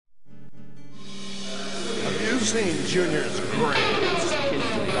seen Junior's grades. Kids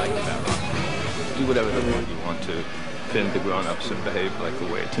really like about rock. Do whatever the hell you want to. Then the grown-ups and behave like the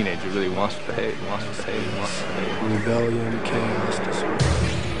way a teenager really wants to behave, wants to behave, wants to behave. Rebellion, chaos, disorder.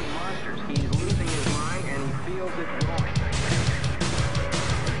 He's losing his mind and he feels it growing.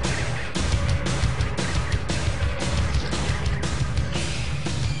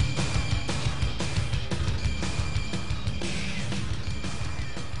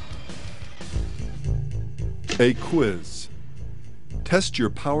 A quiz. Test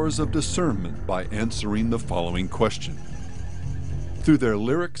your powers of discernment by answering the following question. Through their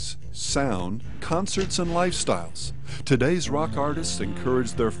lyrics, sound, concerts, and lifestyles, today's rock artists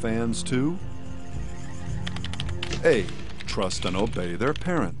encourage their fans to A. Trust and obey their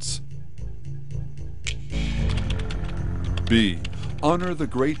parents. B. Honor the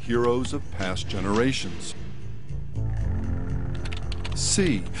great heroes of past generations.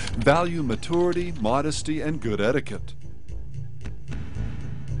 C. Value maturity, modesty, and good etiquette.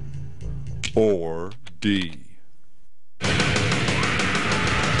 Or D.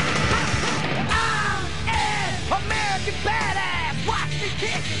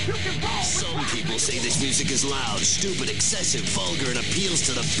 Some people say this music is loud, stupid, excessive, vulgar, and appeals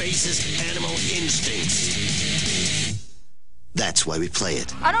to the basest animal instincts. That's why we play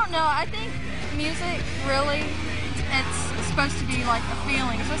it. I don't know. I think music really, it's supposed to be like a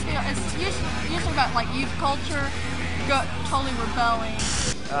feeling. It's usually about like youth culture, totally rebelling.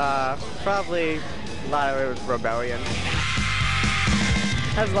 Probably a lot of it was rebellion.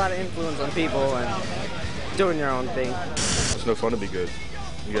 Has a lot of influence on people and doing your own thing. It's no fun to be good.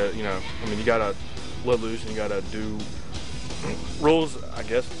 You got, you gotta let loose and you gotta do rules. I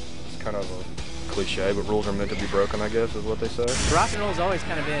guess it's kind of a cliche, but rules are meant to be broken, I guess, is what they say. Rock and roll's always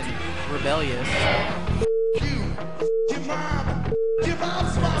kind of been rebellious.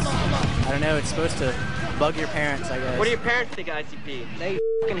 I don't know, it's supposed to bug your parents, I guess. What do your parents think of ICP? They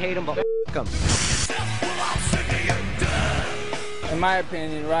fucking hate them, but them. In my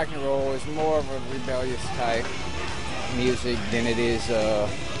opinion, rock and roll is more of a rebellious type music than it is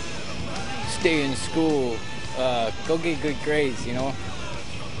stay in school, go get good grades, I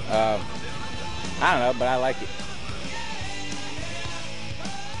don't know, but I like it.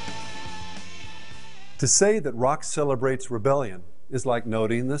 To say that rock celebrates rebellion is like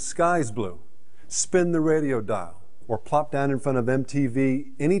noting the sky's blue. Spin the radio dial or plop down in front of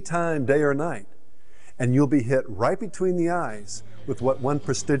MTV anytime, day or night, and you'll be hit right between the eyes with what one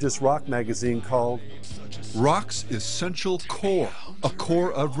prestigious rock magazine called rock's essential core, a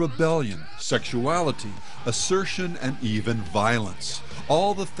core of rebellion, sexuality, assertion, and even violence.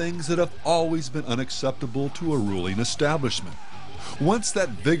 All the things that have always been unacceptable to a ruling establishment. Once that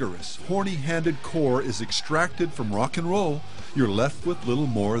vigorous, horny-handed core is extracted from rock and roll, you're left with little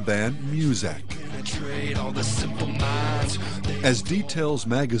more than music. As Details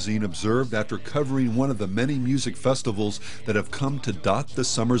magazine observed after covering one of the many music festivals that have come to dot the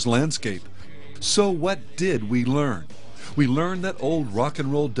summer's landscape, so what did we learn? We learned that old rock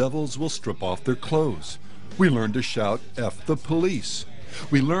and roll devils will strip off their clothes. We learned to shout, F the police.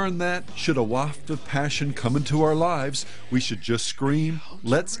 We learned that, should a waft of passion come into our lives, we should just scream,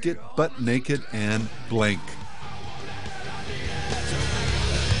 let's get butt naked and blank.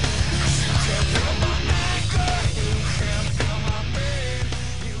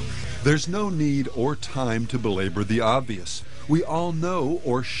 There's no need or time to belabor the obvious. We all know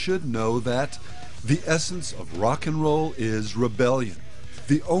or should know that the essence of rock and roll is rebellion.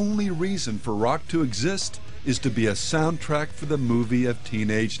 The only reason for rock to exist is to be a soundtrack for the movie of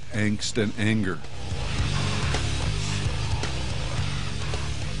teenage angst and anger.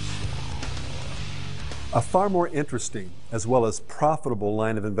 A far more interesting as well as profitable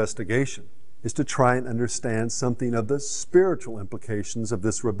line of investigation is to try and understand something of the spiritual implications of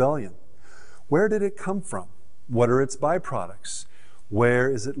this rebellion. Where did it come from? What are its byproducts?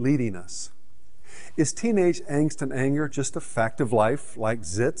 Where is it leading us? Is teenage angst and anger just a fact of life like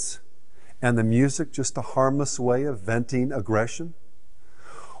zits? And the music just a harmless way of venting aggression?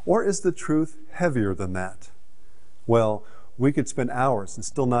 Or is the truth heavier than that? Well, we could spend hours and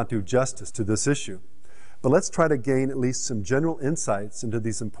still not do justice to this issue. But let's try to gain at least some general insights into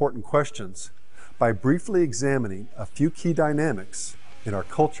these important questions by briefly examining a few key dynamics in our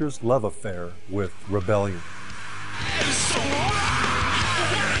culture's love affair with rebellion.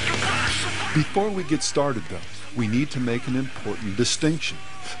 Before we get started, though, we need to make an important distinction.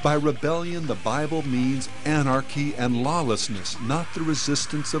 By rebellion, the Bible means anarchy and lawlessness, not the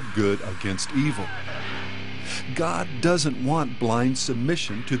resistance of good against evil. God doesn't want blind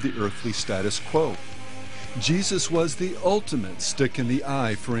submission to the earthly status quo. Jesus was the ultimate stick in the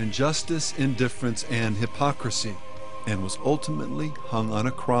eye for injustice, indifference, and hypocrisy, and was ultimately hung on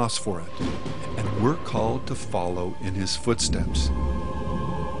a cross for it. And we're called to follow in his footsteps.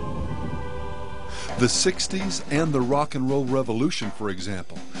 The 60s and the rock and roll revolution, for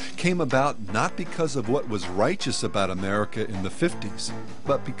example, came about not because of what was righteous about America in the 50s,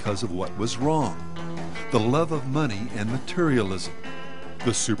 but because of what was wrong. The love of money and materialism.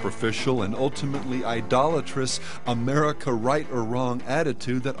 The superficial and ultimately idolatrous America right or wrong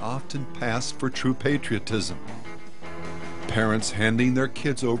attitude that often passed for true patriotism. Parents handing their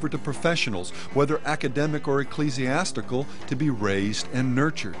kids over to professionals, whether academic or ecclesiastical, to be raised and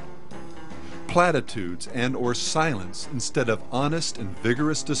nurtured. Platitudes and or silence instead of honest and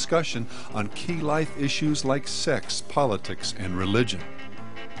vigorous discussion on key life issues like sex, politics, and religion.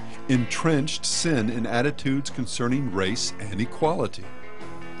 Entrenched sin in attitudes concerning race and equality.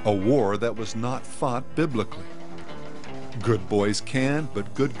 A war that was not fought biblically. Good boys can,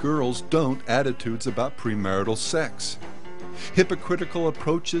 but good girls don't attitudes about premarital sex. Hypocritical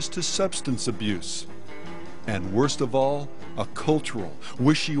approaches to substance abuse. And worst of all, a cultural,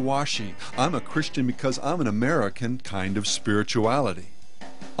 wishy-washy, I'm a Christian because I'm an American kind of spirituality.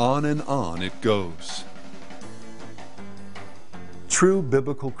 On and on it goes. True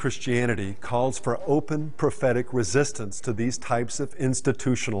biblical Christianity calls for open prophetic resistance to these types of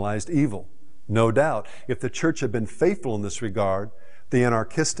institutionalized evil. No doubt, if the church had been faithful in this regard, the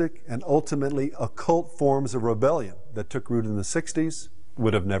anarchistic and ultimately occult forms of rebellion that took root in the 60s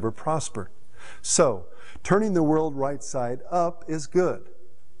would have never prospered. So, turning the world right side up is good.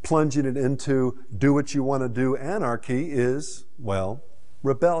 Plunging it into do what you want to do anarchy is, well,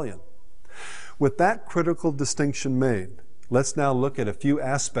 rebellion. With that critical distinction made, let's now look at a few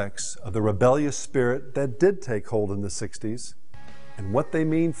aspects of the rebellious spirit that did take hold in the 60s and what they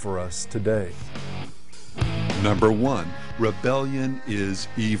mean for us today. Number 1, rebellion is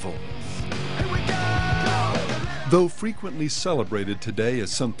evil. Though frequently celebrated today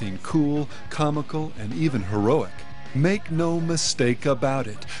as something cool, comical, and even heroic, make no mistake about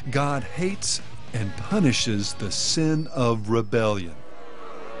it, God hates and punishes the sin of rebellion.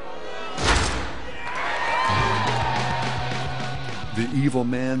 The evil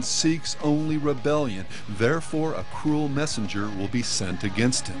man seeks only rebellion, therefore a cruel messenger will be sent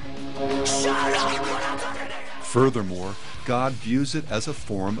against him. Furthermore, God views it as a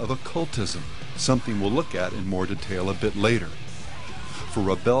form of occultism, something we'll look at in more detail a bit later. For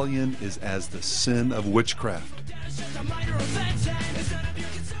rebellion is as the sin of witchcraft.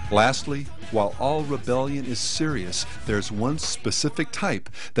 Lastly, while all rebellion is serious, there's one specific type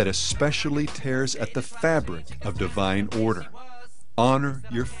that especially tears at the fabric of divine order. Honor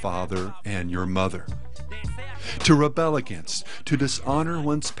your father and your mother. To rebel against, to dishonor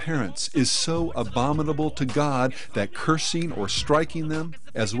one's parents is so abominable to God that cursing or striking them,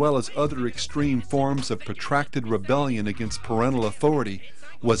 as well as other extreme forms of protracted rebellion against parental authority,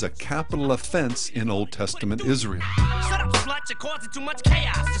 was a capital offense in Old Testament Israel. Shut up, slut, you're causing too much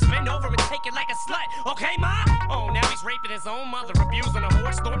chaos. Just bend over and take it like a slut. Okay, Ma? Oh, now he's raping his own mother, abusing a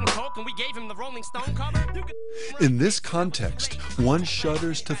horse, snorting coke, and we gave him the Rolling Stone cover? In this context, one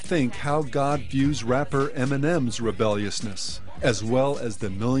shudders to think how God views rapper Eminem's rebelliousness, as well as the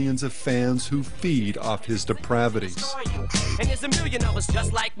millions of fans who feed off his depravities. And there's a million of us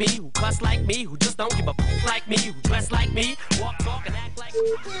just like me, who cuss like me, who just don't give a f like me, who dress like me, walk, talk, and act like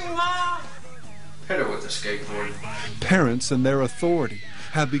me. Hit her with the skateboard. Parents and their authority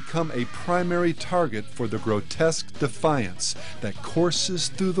have become a primary target for the grotesque defiance that courses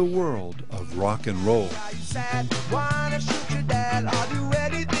through the world of rock and roll.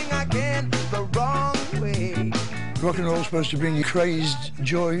 Rock and roll is supposed to bring you crazed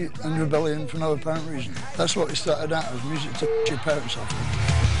joy and rebellion for no apparent reason. That's what it started out as, music to your parents off.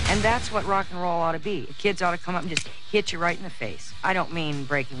 And that's what rock and roll ought to be. Kids ought to come up and just hit you right in the face. I don't mean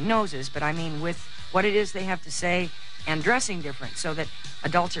breaking noses, but I mean with what it is they have to say and dressing different so that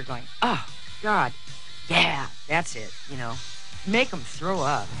adults are going, oh, God, yeah, that's it, you know. Make them throw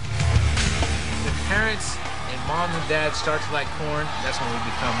up. If parents and mom and dad start to like Korn, that's when we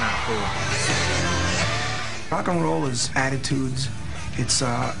become not cool. Rock and roll is attitudes. It's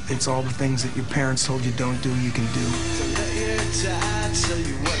all the things that your parents told you don't do, you can do. So let your dad tell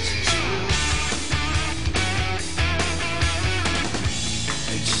you what to do.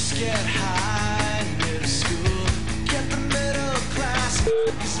 And just get high in middle school. Get the middle class.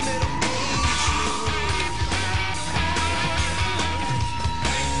 This middle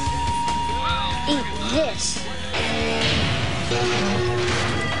Eat this.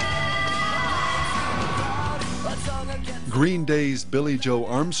 Green Day's Billy Joe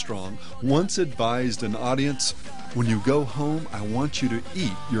Armstrong once advised an audience, "When you go home, I want you to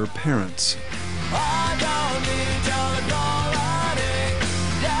eat your parents."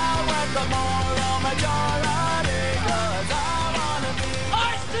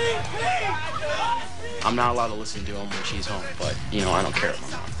 I'm not allowed to listen to him when she's home, but, you know, I don't care.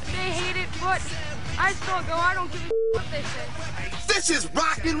 They hate it, but I still go. I don't give a what they say. This is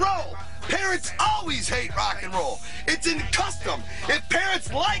rock and roll. Parents always hate rock and roll. It's in custom. If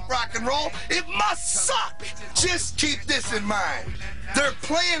parents like rock and roll, it must suck. Just keep this in mind. They're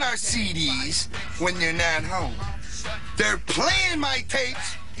playing our CDs when you're not home. They're playing my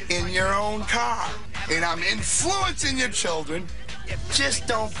tapes in your own car. And I'm influencing your children. Just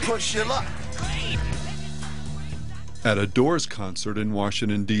don't push your luck. At a Doors concert in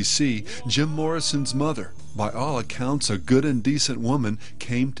Washington, D.C., Jim Morrison's mother, by all accounts a good and decent woman,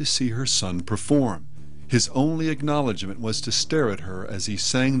 came to see her son perform. His only acknowledgement was to stare at her as he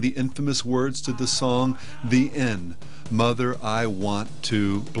sang the infamous words to the song, "The End, Mother, I want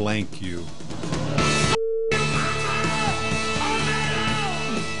to blank you."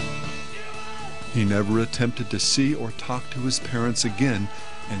 He never attempted to see or talk to his parents again,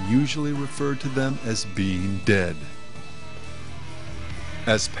 and usually referred to them as being dead.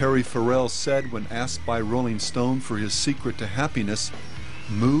 As Perry Farrell said when asked by Rolling Stone for his secret to happiness,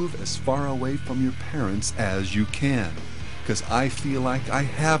 "Move as far away from your parents as you can, because I feel like I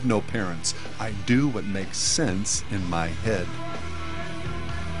have no parents. I do what makes sense in my head."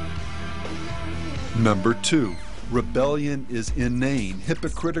 Number 2, rebellion is inane,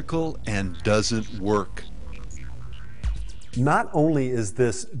 hypocritical, and doesn't work. Not only is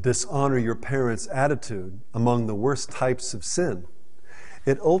this dishonor your parents attitude among the worst types of sin,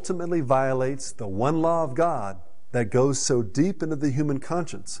 it ultimately violates the one law of God that goes so deep into the human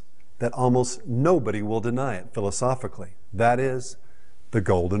conscience that almost nobody will deny it philosophically. That is, the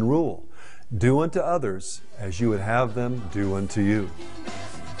golden rule: do unto others as you would have them do unto you.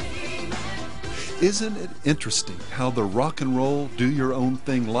 Isn't it interesting how the rock and roll,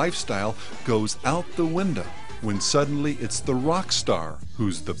 do-your-own-thing lifestyle goes out the window when suddenly it's the rock star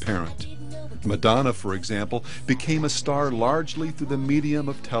who's the parent? Madonna, for example, became a star largely through the medium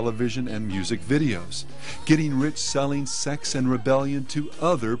of television and music videos, getting rich selling sex and rebellion to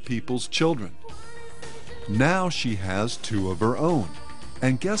other people's children. Now she has 2 of her own.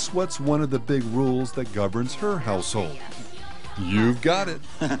 And guess what's one of the big rules that governs her household? You've got it.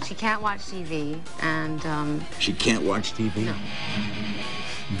 She can't watch TV, and She can't watch TV? No.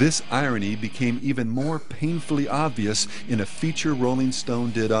 This irony became even more painfully obvious in a feature Rolling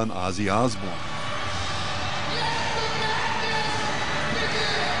Stone did on Ozzy Osbourne.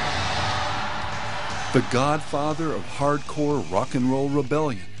 The godfather of hardcore rock and roll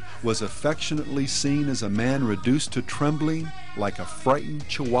rebellion was affectionately seen as a man reduced to trembling like a frightened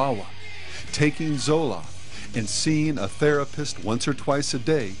chihuahua, taking Zoloft and seeing a therapist once or twice a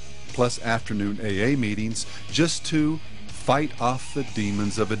day, plus afternoon AA meetings, just to fight off the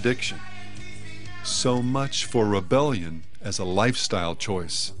demons of addiction. So much for rebellion as a lifestyle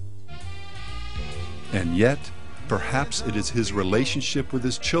choice. And yet, perhaps it is his relationship with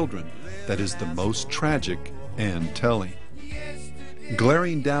his children that is the most tragic and telling.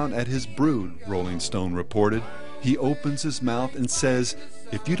 Glaring down at his brood, Rolling Stone reported, he opens his mouth and says,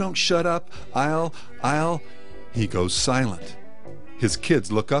 "If you don't shut up, I'll..." He goes silent. His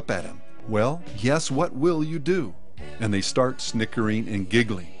kids look up at him. Well, yes, what will you do? And they start snickering and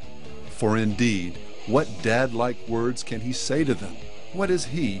giggling. For indeed, what dad-like words can he say to them? What is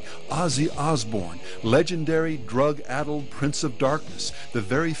he, Ozzy Osbourne, legendary drug-addled Prince of Darkness, the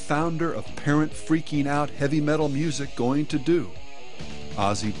very founder of parent-freaking-out heavy metal music, going to do?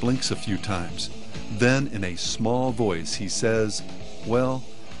 Ozzy blinks a few times. Then, in a small voice, he says, "Well,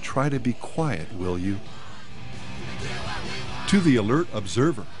 try to be quiet, will you?" To the alert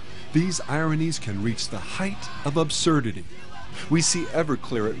observer, these ironies can reach the height of absurdity. We see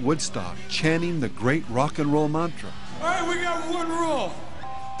Everclear at Woodstock chanting the great rock and roll mantra. All right, we got one rule.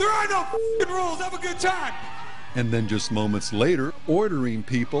 There are no f***ing rules. Have a good time. And then just moments later, ordering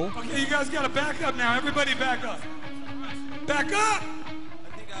people. Okay, you guys got to back up now. Everybody back up. Back up!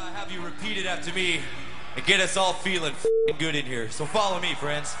 I think I'll have you repeat it after me and get us all feeling f***ing good in here. So follow me,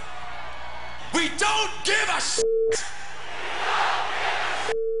 friends. We don't give a shit!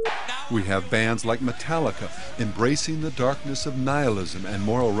 We have bands like Metallica embracing the darkness of nihilism and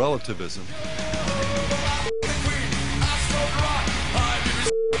moral relativism.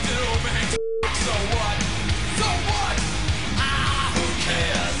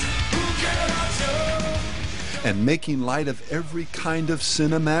 and making light of every kind of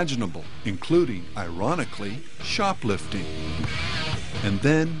sin imaginable, including, ironically, shoplifting. And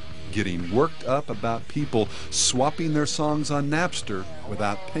then getting worked up about people swapping their songs on Napster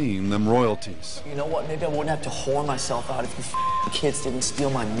without paying them royalties. You know what? Maybe I wouldn't have to whore myself out if the kids didn't steal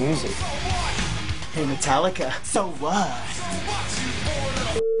my music. Hey, Metallica, so what?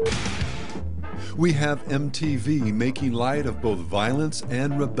 We have MTV making light of both violence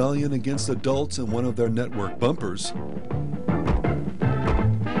and rebellion against adults in one of their network bumpers,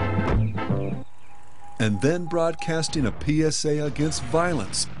 and then broadcasting a PSA against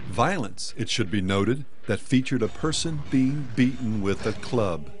violence. Violence, it should be noted, that featured a person being beaten with a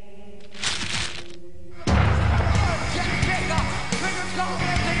club.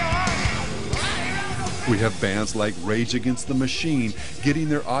 We have bands like Rage Against the Machine getting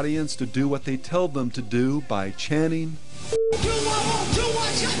their audience to do what they tell them to do by chanting,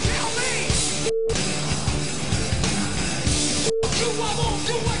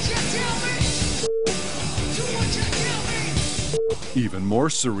 even more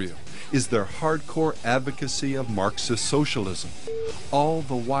surreal is their hardcore advocacy of Marxist socialism, all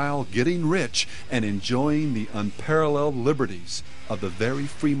the while getting rich and enjoying the unparalleled liberties of the very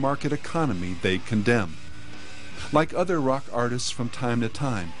free market economy they condemn. Like other rock artists from time to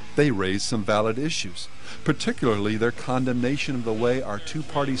time, they raise some valid issues, particularly their condemnation of the way our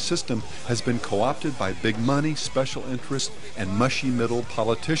two-party system has been co-opted by big money, special interests, and mushy middle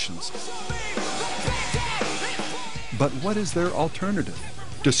politicians. But what is their alternative?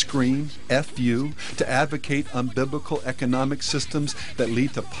 To scream, F you, to advocate unbiblical economic systems that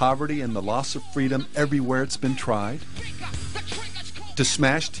lead to poverty and the loss of freedom everywhere it's been tried? To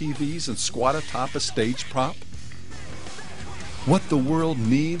smash TVs and squat atop a stage prop? What the world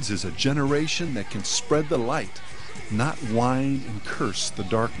needs is a generation that can spread the light, not whine and curse the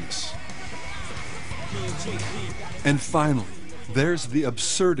darkness. And finally, there's the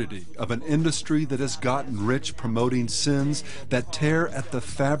absurdity of an industry that has gotten rich promoting sins that tear at the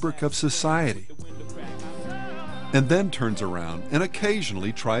fabric of society, and then turns around and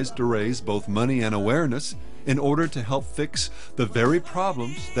occasionally tries to raise both money and awareness in order to help fix the very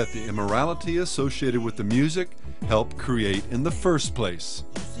problems that the immorality associated with the music helped create in the first place.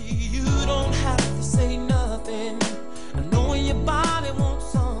 You don't have to say nothing. I know your body wants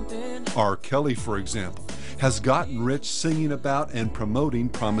something. R. Kelly, for example, has gotten rich singing about and promoting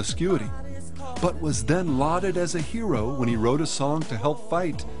promiscuity, but was then lauded as a hero when he wrote a song to help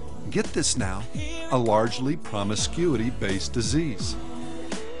fight, get this now, a largely promiscuity-based disease.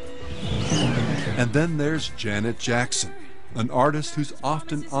 And then there's Janet Jackson, an artist who's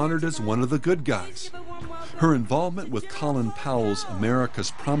often honored as one of the good guys. Her involvement with Colin Powell's America's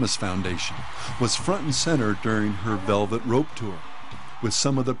Promise Foundation was front and center during her Velvet Rope tour, with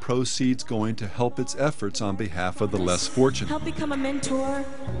some of the proceeds going to help its efforts on behalf of the less fortunate. Help become a mentor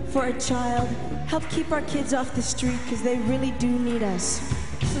for a child. Help keep our kids off the street because they really do need us.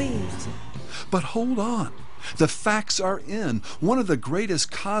 Please. But hold on. The facts are in. One of the greatest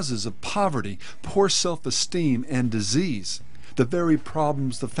causes of poverty, poor self-esteem, and disease, the very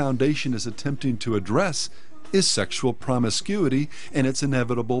problems the foundation is attempting to address, is sexual promiscuity and its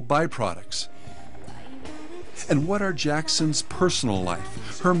inevitable byproducts. And what are Jackson's personal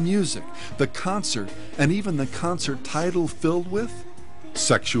life, her music, the concert, and even the concert title filled with?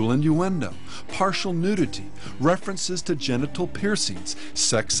 Sexual innuendo, partial nudity, references to genital piercings,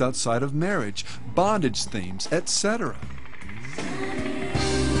 sex outside of marriage, bondage themes, etc.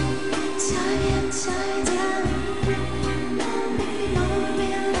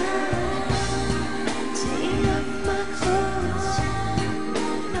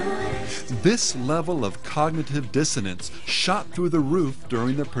 This level of cognitive dissonance shot through the roof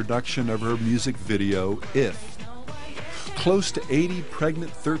during the production of her music video, If. Close to 80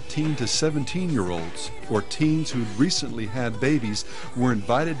 pregnant 13 to 17-year-olds, or teens who'd recently had babies, were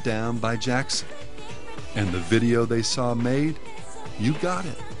invited down by Jackson. And the video they saw made? You got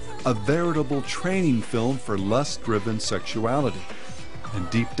it. A veritable training film for lust-driven sexuality. And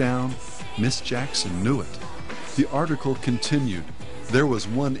deep down, Miss Jackson knew it. The article continued. There was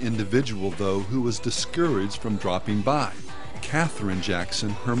one individual, though, who was discouraged from dropping by. Catherine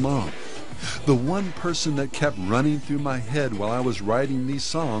Jackson, her mom. The one person that kept running through my head while I was writing these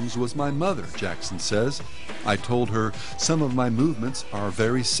songs was my mother, Jackson says. I told her, some of my movements are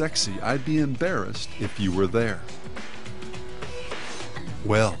very sexy. I'd be embarrassed if you were there.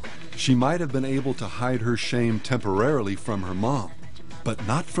 Well, she might have been able to hide her shame temporarily from her mom, but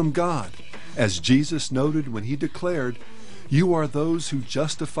not from God, as Jesus noted when he declared, "You are those who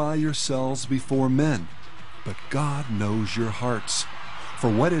justify yourselves before men, but God knows your hearts. For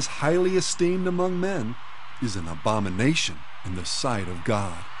what is highly esteemed among men is an abomination in the sight of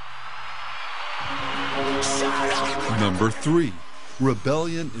God. Number 3,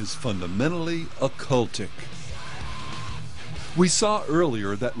 rebellion is fundamentally occultic. We saw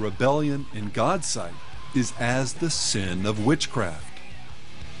earlier that rebellion in God's sight is as the sin of witchcraft.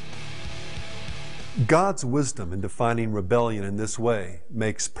 God's wisdom in defining rebellion in this way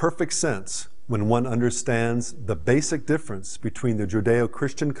makes perfect sense when one understands the basic difference between the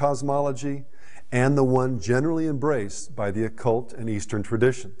Judeo-Christian cosmology and the one generally embraced by the occult and Eastern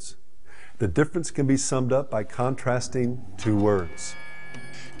traditions. The difference can be summed up by contrasting 2 words: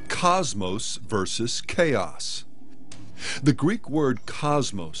 cosmos versus chaos. The Greek word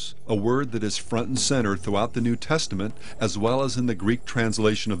cosmos, a word that is front and center throughout the New Testament as well as in the Greek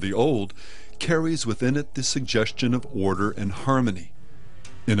translation of the Old, carries within it the suggestion of order and harmony.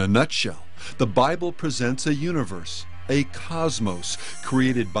 In a nutshell, the Bible presents a universe, a cosmos,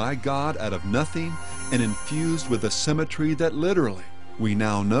 created by God out of nothing and infused with a symmetry that literally, we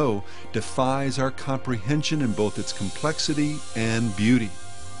now know, defies our comprehension in both its complexity and beauty.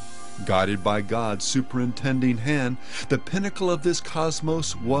 Guided by God's superintending hand, the pinnacle of this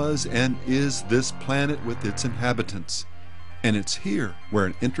cosmos was and is this planet with its inhabitants. And it's here where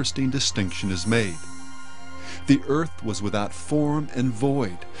an interesting distinction is made. The earth was without form and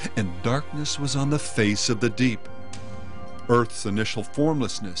void, and darkness was on the face of the deep. Earth's initial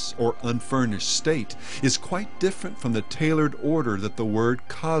formlessness or unfurnished state is quite different from the tailored order that the word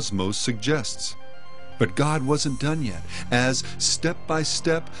cosmos suggests. But God wasn't done yet, as step by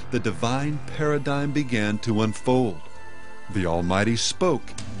step the divine paradigm began to unfold. The Almighty spoke,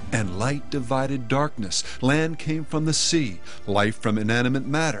 and light divided darkness. Land came from the sea, life from inanimate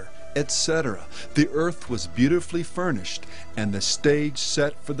matter, etc. The earth was beautifully furnished, and the stage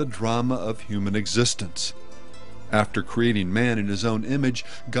set for the drama of human existence. After creating man in his own image,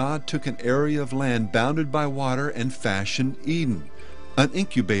 God took an area of land bounded by water and fashioned Eden, an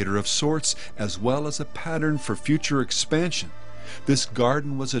incubator of sorts as well as a pattern for future expansion. This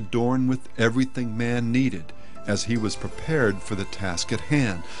garden was adorned with everything man needed as he was prepared for the task at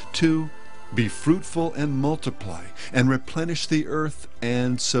hand, to be fruitful and multiply and replenish the earth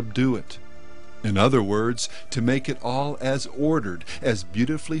and subdue it. In other words, to make it all as ordered, as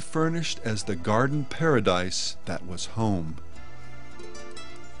beautifully furnished as the garden paradise that was home.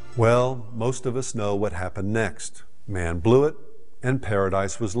 Well, most of us know what happened next. Man blew it, and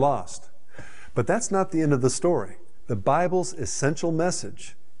paradise was lost. But that's not the end of the story. The Bible's essential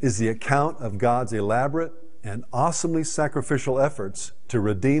message is the account of God's elaborate and awesomely sacrificial efforts to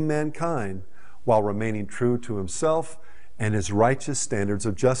redeem mankind while remaining true to himself and his righteous standards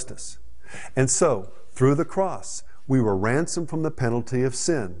of justice. And so, through the cross, we were ransomed from the penalty of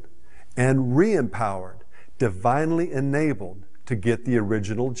sin and re-empowered, divinely enabled to get the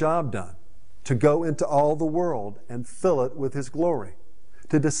original job done, to go into all the world and fill it with His glory,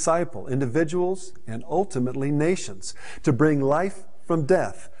 to disciple individuals and ultimately nations, to bring life from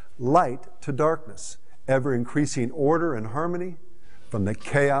death, light to darkness, ever-increasing order and harmony from the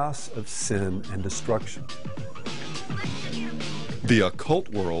chaos of sin and destruction. The occult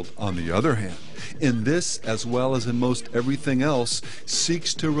world, on the other hand, in this as well as in most everything else,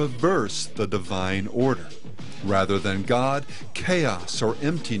 seeks to reverse the divine order. Rather than God, chaos or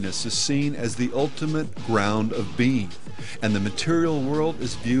emptiness is seen as the ultimate ground of being, and the material world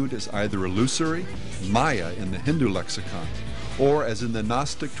is viewed as either illusory, Maya in the Hindu lexicon, or as in the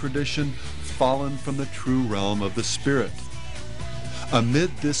Gnostic tradition, fallen from the true realm of the Spirit.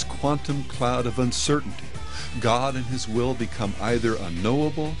 Amid this quantum cloud of uncertainty, God and His will become either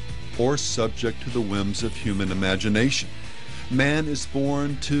unknowable or subject to the whims of human imagination. Man is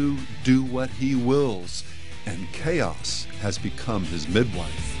born to do what he wills, and chaos has become his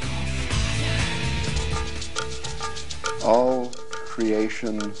midwife. All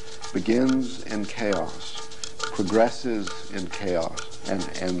creation begins in chaos, progresses in chaos, and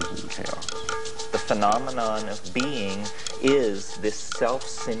ends in chaos. The phenomenon of being is this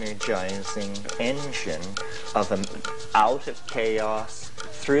self-synergizing engine of out of chaos,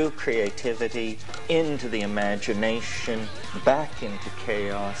 through creativity, into the imagination, back into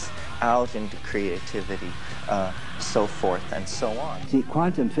chaos, out into creativity, so forth and so on. See,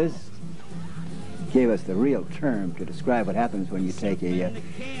 quantum physics gave us the real term to describe what happens when you take a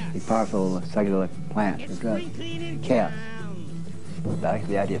powerful psychedelic plant or drug. Chaos. I like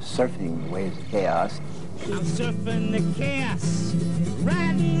the idea of surfing the waves of chaos. I'm surfing the chaos,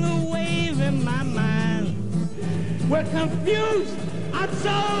 riding the wave in my mind. We're confused. I'm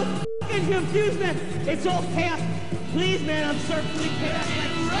so fucking confused, man. It's all chaos. Please, man, I'm surfing the chaos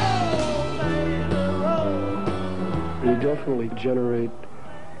like roll, baby, roll. You definitely generate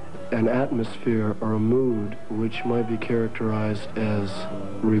an atmosphere or a mood which might be characterized as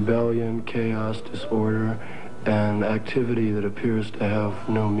rebellion, chaos, disorder, and activity that appears to have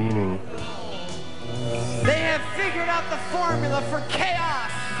no meaning. They have figured out the formula for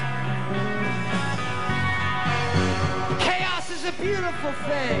chaos. Chaos is a beautiful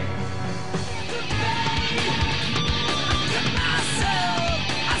thing.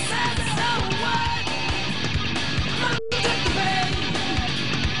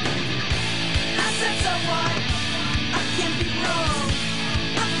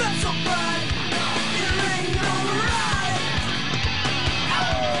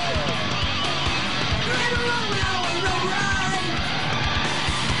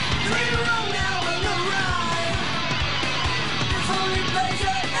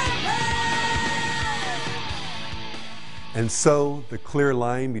 And so the clear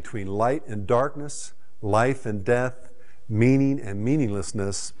line between light and darkness, life and death, meaning and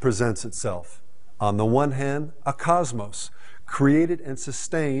meaninglessness presents itself. On the one hand, a cosmos, created and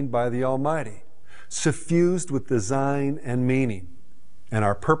sustained by the Almighty, suffused with design and meaning. And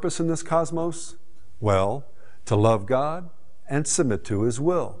our purpose in this cosmos? Well, to love God and submit to His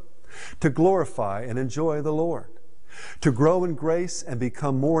will, to glorify and enjoy the Lord, to grow in grace and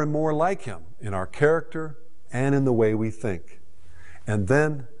become more and more like Him in our character and in the way we think, and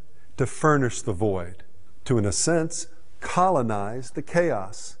then to furnish the void, to, in a sense, colonize the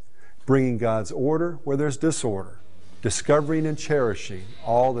chaos, bringing God's order where there's disorder, discovering and cherishing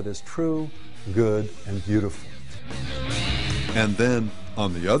all that is true, good, and beautiful. And then,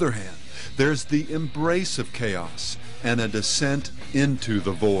 on the other hand, there's the embrace of chaos and a descent into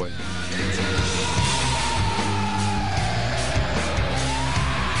the void.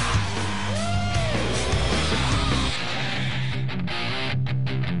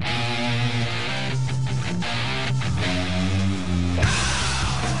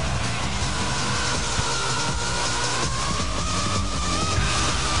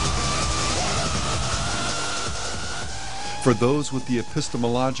 For those with the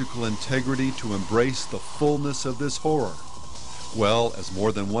epistemological integrity to embrace the fullness of this horror, well, as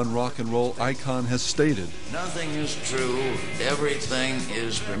more than one rock and roll icon has stated, nothing is true, everything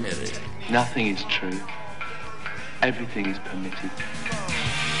is permitted. Nothing is true. Everything is permitted.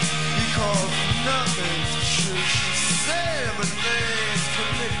 Because nothing's true, she said everything's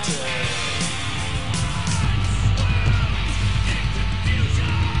permitted.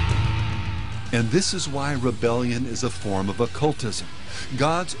 and this is why rebellion is a form of occultism.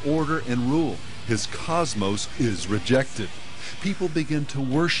 God's order and rule, His cosmos, is rejected. People begin to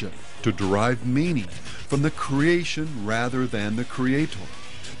worship, to derive meaning from the creation rather than the Creator,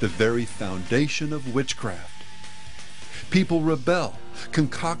 the very foundation of witchcraft. People rebel,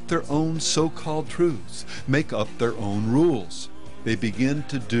 concoct their own so-called truths, make up their own rules. They begin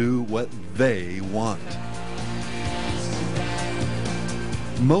to do what they want.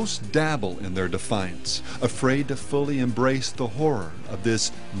 Most dabble in their defiance, afraid to fully embrace the horror of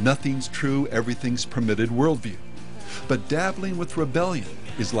this nothing's true, everything's permitted worldview. But dabbling with rebellion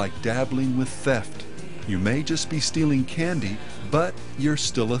is like dabbling with theft. You may just be stealing candy, but you're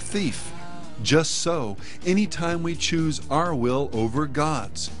still a thief. Just so, anytime we choose our will over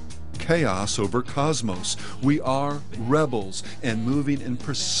God's, chaos over cosmos, we are rebels and moving in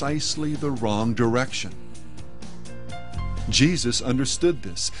precisely the wrong direction. Jesus understood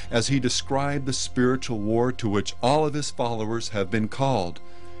this as He described the spiritual war to which all of His followers have been called,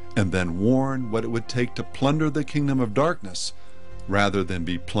 and then warned what it would take to plunder the kingdom of darkness rather than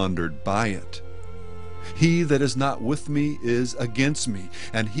be plundered by it. He that is not with me is against me,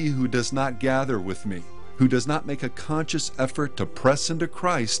 and he who does not gather with me, who does not make a conscious effort to press into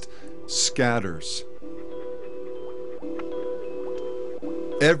Christ, scatters.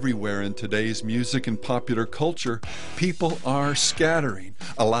 Everywhere in today's music and popular culture, people are scattering,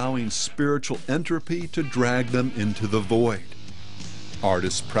 allowing spiritual entropy to drag them into the void.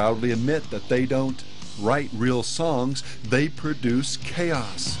 Artists proudly admit that they don't write real songs, they produce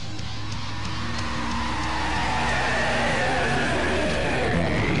chaos.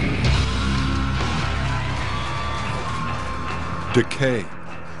 Decay,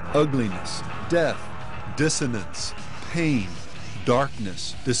 ugliness, death, dissonance, pain,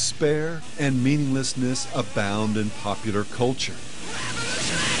 darkness, despair, and meaninglessness abound in popular culture.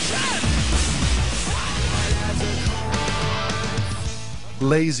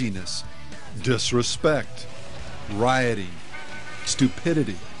 Laziness, disrespect, rioting,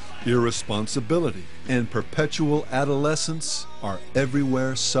 stupidity, irresponsibility, and perpetual adolescence are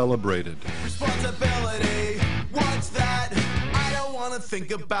everywhere celebrated. Responsibility, what's that? I don't want to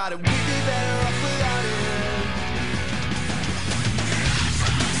think about it. We'd be better off without it.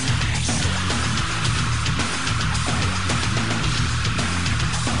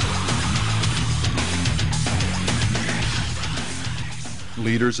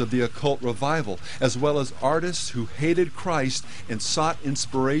 leaders of the occult revival, as well as artists who hated Christ and sought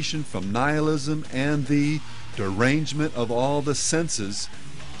inspiration from nihilism and the derangement of all the senses,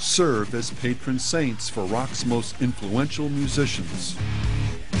 serve as patron saints for rock's most influential musicians.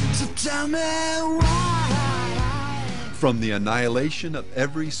 So tell me why. From the annihilation of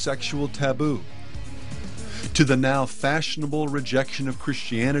every sexual taboo, to the now fashionable rejection of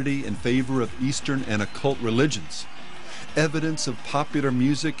Christianity in favor of Eastern and occult religions, evidence of popular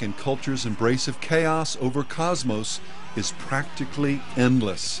music and culture's embrace of chaos over cosmos is practically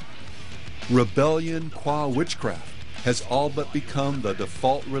endless. Rebellion qua witchcraft has all but become the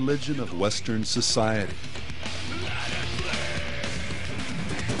default religion of Western society.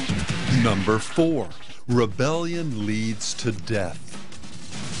 Number 4. Rebellion leads to death.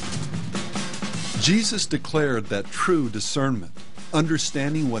 Jesus declared that true discernment,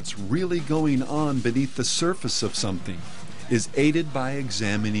 understanding what's really going on beneath the surface of something, is aided by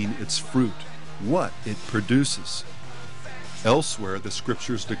examining its fruit, what it produces. Elsewhere, the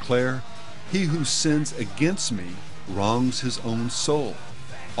scriptures declare, "He who sins against me wrongs his own soul.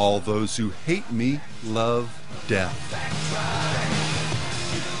 All those who hate me love death."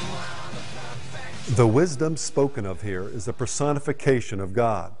 The wisdom spoken of here is a personification of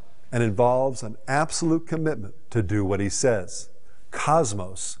God and involves an absolute commitment to do what He says.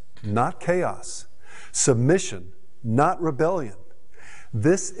 Cosmos, not chaos. Submission, not rebellion.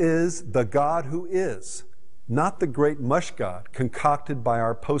 This is the God who is, not the great mush God concocted by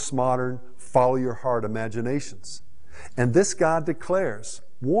our postmodern follow-your-heart imaginations. And this God declares,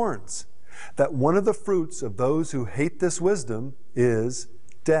 warns, that one of the fruits of those who hate this wisdom is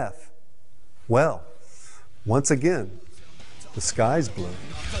death. Well, once again, the sky's blue.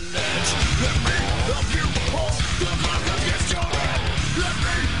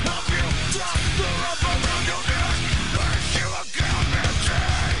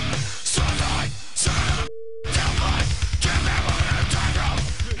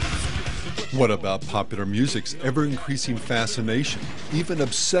 What about popular music's ever-increasing fascination, even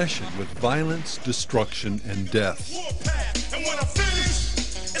obsession with violence, destruction, and death? And when I finish,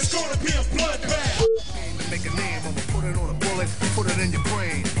 it's gonna be a bloodbath. Make a name, I'ma put it on a bullet, put it in your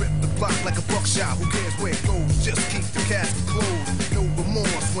brain, rip the block like a buckshot. Who cares where it goes? Just keep the casket closed. No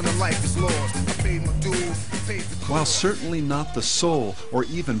remorse when a life is lost. I paid my dues, paid the cost. While certainly not the sole or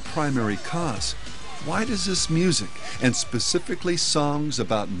even primary cause, why does this music, and specifically songs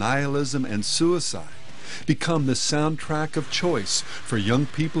about nihilism and suicide, become the soundtrack of choice for young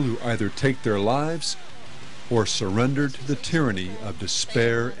people who either take their lives or surrender to the tyranny of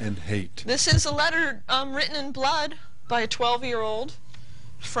despair and hate? This is a letter written in blood by a 12-year-old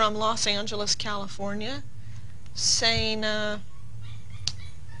from Los Angeles, California, saying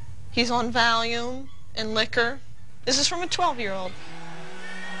he's on Valium and liquor. This is from a 12-year-old.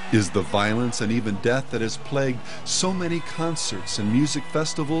 Is the violence and even death that has plagued so many concerts and music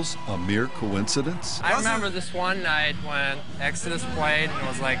festivals a mere coincidence? I remember this one night when Exodus played, and it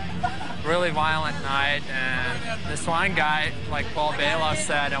was like a really violent night, and this one guy, like Paul Baloff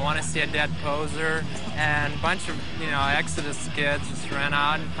said, "I want to see a dead poser," and a bunch of, Exodus kids just ran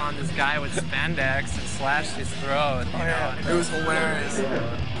out and found this guy with spandex and slashed his throat. It was hilarious.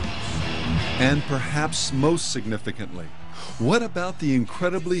 And perhaps most significantly, what about the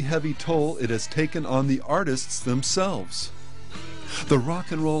incredibly heavy toll it has taken on the artists themselves? The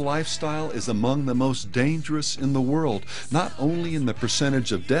rock and roll lifestyle is among the most dangerous in the world, not only in the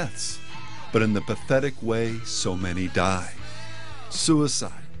percentage of deaths, but in the pathetic way so many die.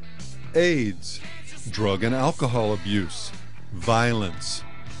 Suicide, AIDS, drug and alcohol abuse, violence,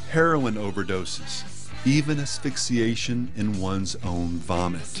 heroin overdoses, even asphyxiation in one's own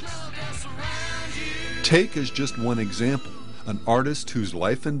vomit. Take as just one example, an artist whose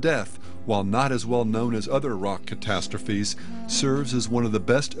life and death, while not as well known as other rock catastrophes, serves as one of the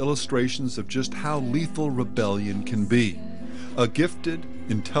best illustrations of just how lethal rebellion can be. A gifted,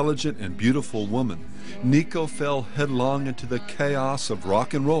 intelligent, and beautiful woman, Nico fell headlong into the chaos of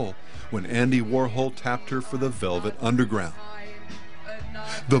rock and roll when Andy Warhol tapped her for the Velvet Underground.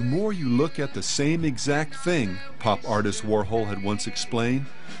 The more you look at the same exact thing, pop artist Warhol had once explained,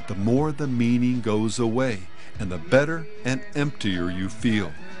 the more the meaning goes away, and the better and emptier you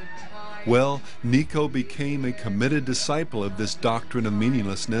feel. Well, Nico became a committed disciple of this doctrine of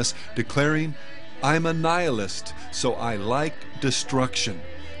meaninglessness, declaring, "I'm a nihilist, so I like destruction."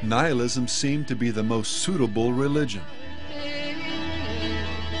 Nihilism seemed to be the most suitable religion.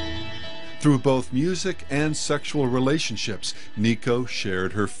 Through both music and sexual relationships, Nico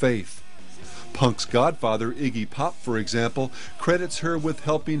shared her faith. Punk's godfather, Iggy Pop, for example, credits her with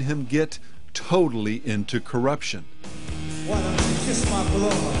helping him get totally into corruption. Why don't you kiss my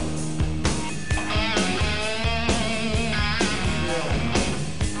blood.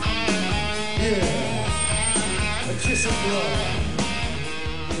 Yeah, a kiss of blood.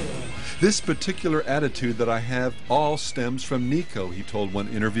 This particular attitude that I have all stems from Nico, he told one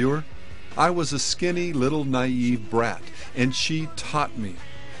interviewer. I was a skinny, little naive brat, and she taught me.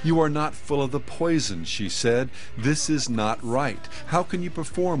 You are not full of the poison, she said. This is not right. How can you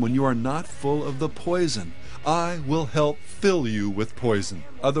perform when you are not full of the poison? I will help fill you with poison.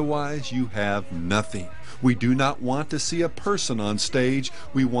 Otherwise, you have nothing. We do not want to see a person on stage.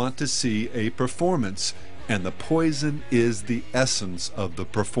 We want to see a performance. And the poison is the essence of the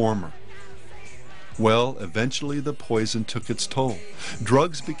performer. Well, eventually the poison took its toll.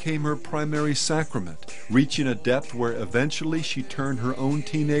 Drugs became her primary sacrament, reaching a depth where eventually she turned her own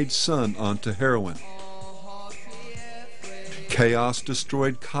teenage son onto heroin. Chaos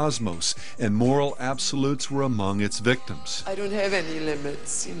destroyed Cosmos, and moral absolutes were among its victims. I don't have any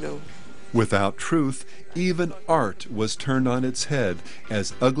limits, you know. Without truth, even art was turned on its head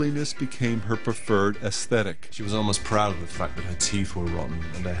as ugliness became her preferred aesthetic. She was almost proud of the fact that her teeth were rotten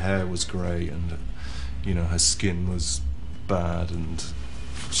and her hair was grey and you know, her skin was bad and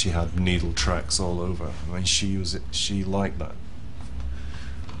she had needle tracks all over. I mean, she liked that.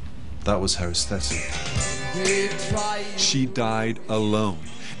 That was her aesthetic. She died alone,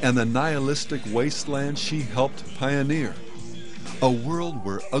 and the nihilistic wasteland she helped pioneer. A world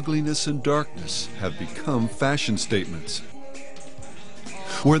where ugliness and darkness have become fashion statements.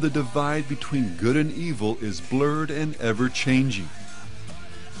 Where the divide between good and evil is blurred and ever-changing.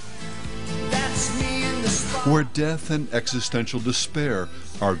 Where death and existential despair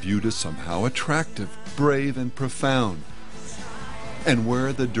are viewed as somehow attractive, brave, and profound. And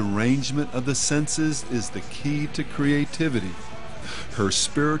where the derangement of the senses is the key to creativity. Her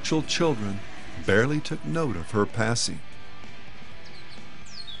spiritual children barely took note of her passing.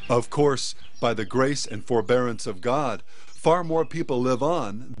 Of course, by the grace and forbearance of God, far more people live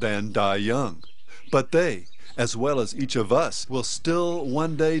on than die young. But they, as well as each of us, will still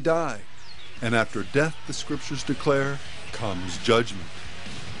one day die. And after death, the scriptures declare, comes judgment.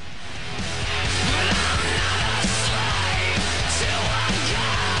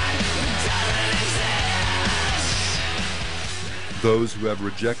 Those who have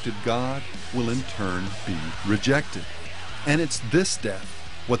rejected God will in turn be rejected. And it's this death,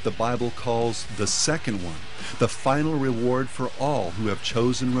 what the Bible calls the second one, the final reward for all who have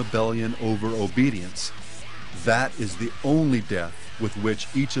chosen rebellion over obedience. That is the only death with which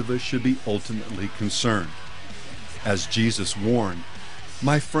each of us should be ultimately concerned. As Jesus warned,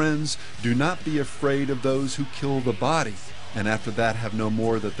 my friends, do not be afraid of those who kill the body, and after that have no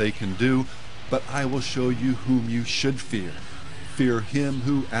more that they can do, but I will show you whom you should fear. Fear him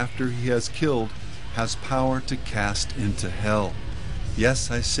who, after he has killed, has power to cast into hell. Yes,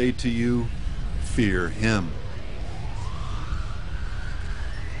 I say to you, fear him.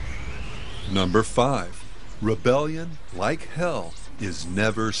 Number 5. Rebellion, like hell, is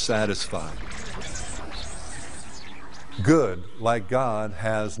never satisfied. Good, like God,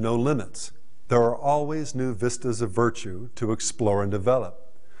 has no limits. There are always new vistas of virtue to explore and develop.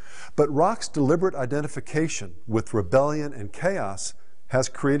 But rock's deliberate identification with rebellion and chaos has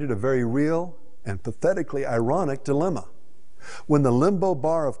created a very real and pathetically ironic dilemma. When the limbo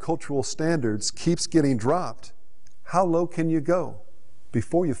bar of cultural standards keeps getting dropped, how low can you go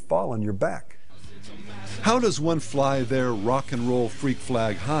before you fall on your back? How does one fly their rock and roll freak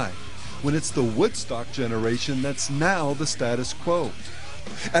flag high when it's the Woodstock generation that's now the status quo?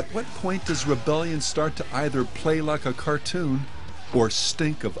 At what point does rebellion start to either play like a cartoon or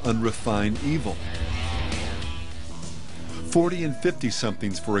stink of unrefined evil? 40 and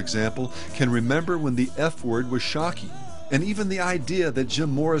 50-somethings, for example, can remember when the F word was shocking, and even the idea that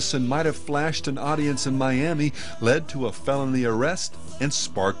Jim Morrison might have flashed an audience in Miami led to a felony arrest and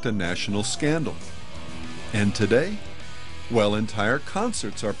sparked a national scandal. And today? Well, entire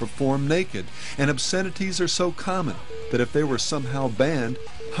concerts are performed naked, and obscenities are so common that if they were somehow banned,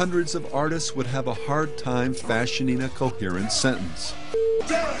 hundreds of artists would have a hard time fashioning a coherent sentence.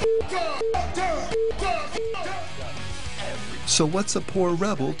 So what's a poor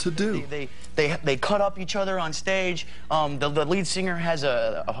rebel to do? They cut up each other on stage. The lead singer has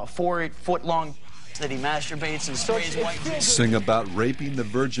a 4-foot-long that he masturbates and sprays white. Sing about raping the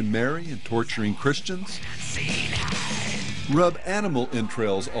Virgin Mary and torturing Christians? Rub animal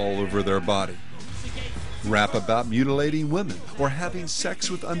entrails all over their body. Rap about mutilating women or having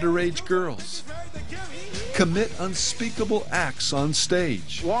sex with underage girls. Commit unspeakable acts on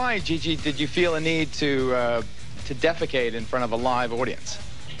stage. Why, Gigi, did you feel a need to defecate in front of a live audience?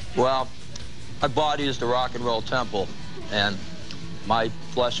 Well, my body is the rock and roll temple, and My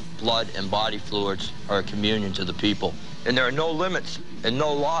flesh, blood, and body fluids are a communion to the people. And there are no limits and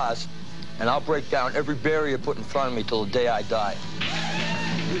no laws, and I'll break down every barrier put in front of me till the day I die.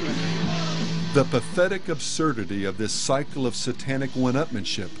 The pathetic absurdity of this cycle of satanic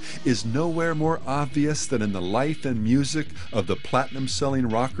one-upmanship is nowhere more obvious than in the life and music of the platinum-selling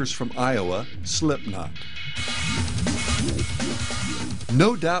rockers from Iowa, Slipknot.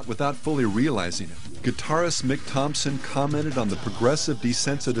 No doubt without fully realizing it, guitarist Mick Thompson commented on the progressive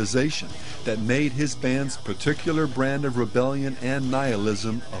desensitization that made his band's particular brand of rebellion and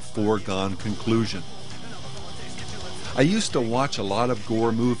nihilism a foregone conclusion. I used to watch a lot of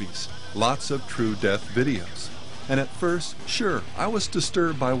gore movies, lots of true death videos. And at first, sure, I was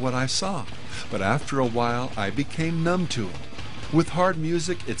disturbed by what I saw. But after a while, I became numb to it. With hard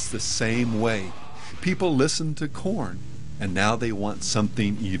music, it's the same way. People listen to Korn, and now they want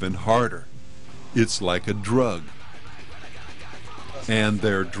something even harder. It's like a drug. And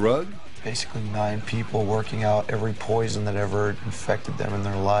their drug? Basically 9 people working out every poison that ever infected them in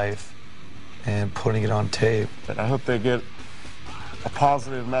their life and putting it on tape. But I hope they get a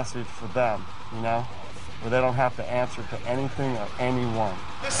positive message for them, you know, where they don't have to answer to anything or anyone.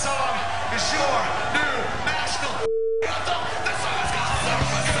 This song is your new national anthem. This song is called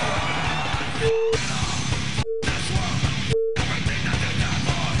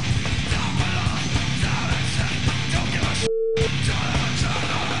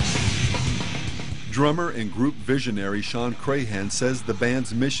Drummer and group visionary Sean Crahan says the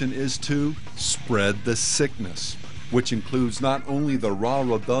band's mission is to spread the sickness, which includes not only the raw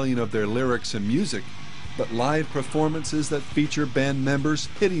rebellion of their lyrics and music, but live performances that feature band members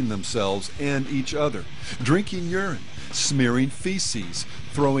hitting themselves and each other, drinking urine, smearing feces,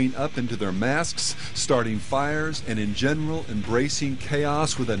 throwing up into their masks, starting fires, and in general embracing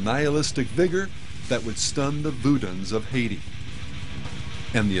chaos with a nihilistic vigor that would stun the Vudans of Haiti.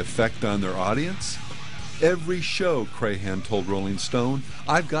 And the effect on their audience? Every show, Crahan told Rolling Stone,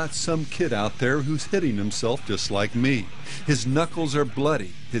 I've got some kid out there who's hitting himself just like me. His knuckles are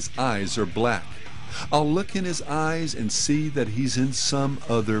bloody, his eyes are black. I'll look in his eyes and see that he's in some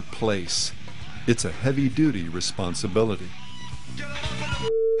other place. It's a heavy-duty responsibility.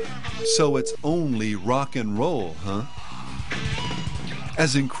 So it's only rock and roll, huh?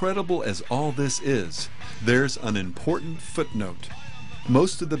 As incredible as all this is, there's an important footnote.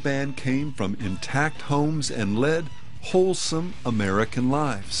 Most of the band came from intact homes and led wholesome American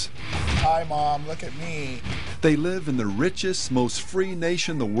lives. Hi, Mom, look at me. They live in the richest, most free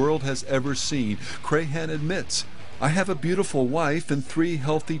nation the world has ever seen. Crahan admits, I have a beautiful wife and 3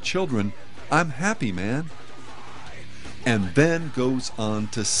 healthy children. I'm happy, man. And then goes on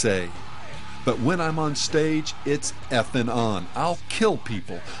to say, but when I'm on stage, it's effing on. I'll kill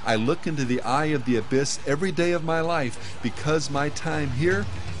people. I look into the eye of the abyss every day of my life because my time here,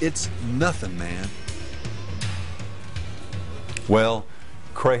 it's nothing, man. Well,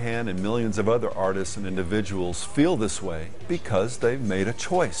 Crahan and millions of other artists and individuals feel this way because they've made a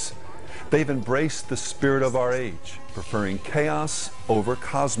choice. They've embraced the spirit of our age, preferring chaos over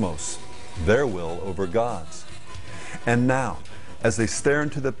cosmos, their will over God's. And now, as they stare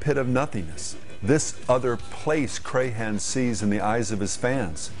into the pit of nothingness, this other place Crahan sees in the eyes of his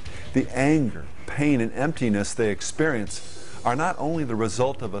fans, the anger, pain, and emptiness they experience are not only the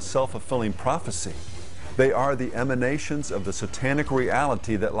result of a self-fulfilling prophecy, they are the emanations of the satanic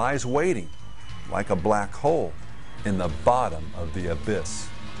reality that lies waiting, like a black hole, in the bottom of the abyss.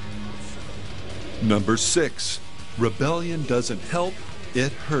 Number 6, rebellion doesn't help,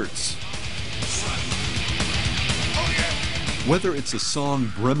 it hurts. Whether it's a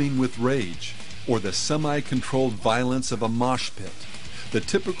song brimming with rage or the semi-controlled violence of a mosh pit, the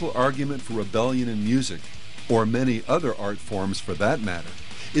typical argument for rebellion in music, or many other art forms for that matter,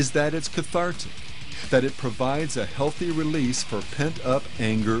 is that it's cathartic, that it provides a healthy release for pent-up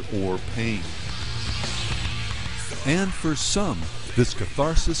anger or pain. And for some, this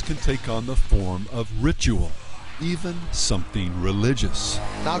catharsis can take on the form of ritual, even something religious.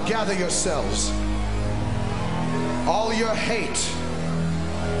 Now gather yourselves. All your hate,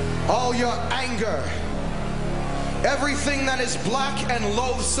 all your anger, everything that is black and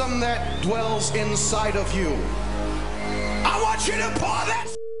loathsome that dwells inside of you. I want you to pour that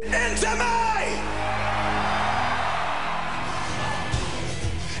into me!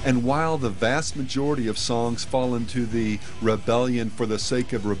 And while the vast majority of songs fall into the rebellion for the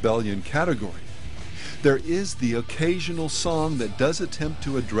sake of rebellion category, there is the occasional song that does attempt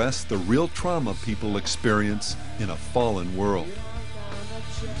to address the real trauma people experience in a fallen world.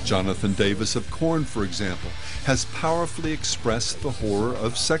 Jonathan Davis of Korn, for example, has powerfully expressed the horror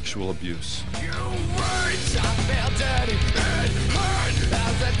of sexual abuse. You words, I felt dirty and hurt.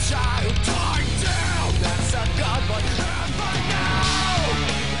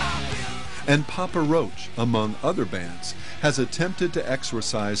 And Papa Roach, among other bands, has attempted to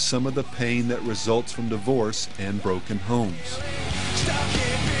exorcise some of the pain that results from divorce and broken homes.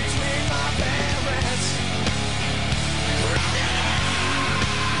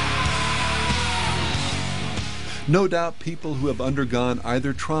 No doubt people who have undergone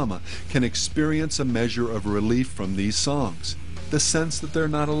either trauma can experience a measure of relief from these songs, the sense that they're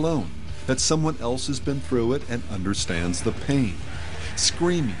not alone, that someone else has been through it and understands the pain.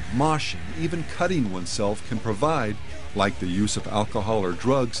 Screaming, moshing, even cutting oneself can provide, like the use of alcohol or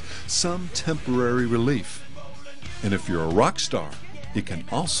drugs, some temporary relief. And if you're a rock star, it can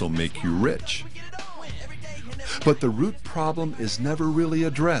also make you rich. But the root problem is never really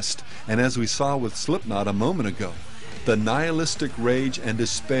addressed, and as we saw with Slipknot a moment ago, the nihilistic rage and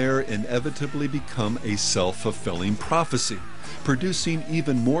despair inevitably become a self-fulfilling prophecy, producing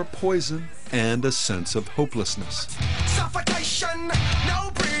even more poison and a sense of hopelessness. Suffocation,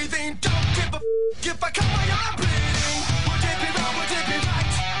 no breathing, don't give a if I cut my arm bleeding. Would it be wrong, would it be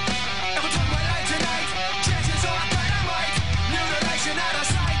right? If I took my life tonight, chances are dynamite, mutilation out of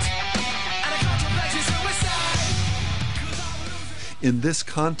sight, and a contemplation suicide. In this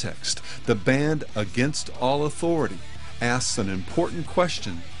context, the band Against All Authority asks an important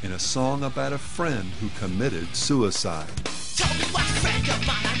question in a song about a friend who committed suicide. Tell me what friend of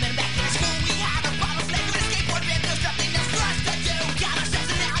mine I met back in school. We had a bottle flame with a skateboard band. There's nothing else for us to do. Got ourselves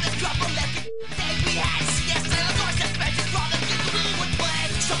in out of trouble. Every day we had CS and of course suspension for the kids we would play.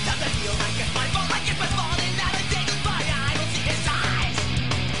 Sometimes I feel like it's my fault, like it's my falling out and say goodbye. I don't see his eyes.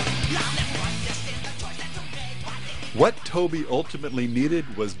 I'll never understand the choice that to make. What Toby ultimately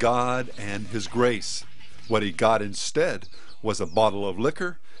needed was God and His grace. What he got instead was a bottle of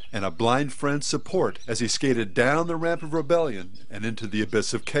liquor and a blind friend's support as he skated down the ramp of rebellion and into the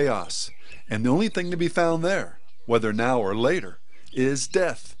abyss of chaos. And the only thing to be found there, whether now or later, is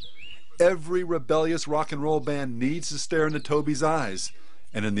death. Every rebellious rock and roll band needs to stare into Toby's eyes,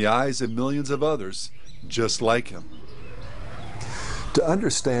 and in the eyes of millions of others just like him. To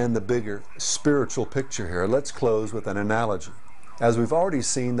understand the bigger spiritual picture here, let's close with an analogy. As we've already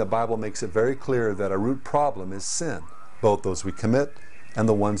seen, the Bible makes it very clear that a root problem is sin, both those we commit and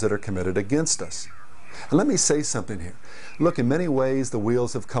the ones that are committed against us. And let me say something here. Look, in many ways the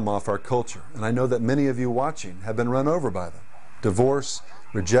wheels have come off our culture, and I know that many of you watching have been run over by them. Divorce,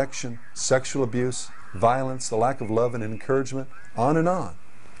 rejection, sexual abuse, violence, the lack of love and encouragement, on and on.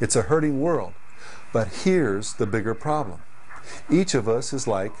 It's a hurting world. But here's the bigger problem. Each of us is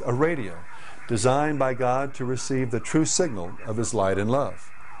like a radio, designed by God to receive the true signal of His light and love.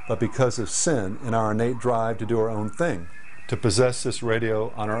 But because of sin and our innate drive to do our own thing, to possess this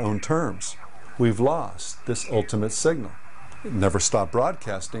radio on our own terms, we've lost this ultimate signal. It never stopped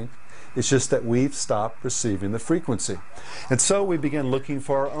broadcasting, it's just that we've stopped receiving the frequency. And so we begin looking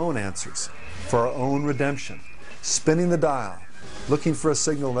for our own answers, for our own redemption, spinning the dial, looking for a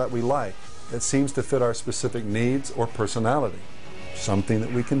signal that we like, that seems to fit our specific needs or personality, something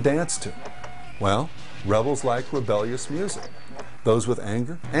that we can dance to. Well, rebels like rebellious music. Those with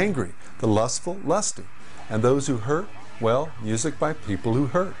anger, angry. The lustful, lusty. And those who hurt, well, music by people who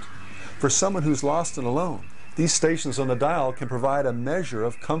hurt. For someone who's lost and alone, these stations on the dial can provide a measure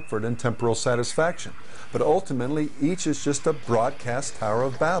of comfort and temporal satisfaction. But ultimately, each is just a broadcast Tower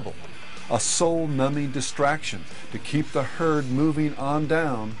of Babel, a soul-numbing distraction to keep the herd moving on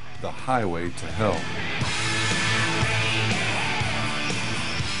down the highway to hell.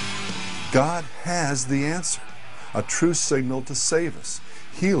 God has the answer, a true signal to save us,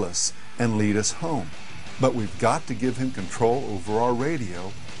 heal us, and lead us home. But we've got to give Him control over our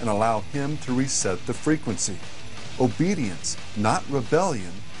radio and allow Him to reset the frequency. Obedience, not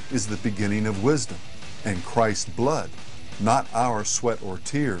rebellion, is the beginning of wisdom, and Christ's blood, not our sweat or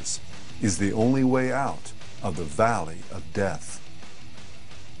tears, is the only way out of the valley of death.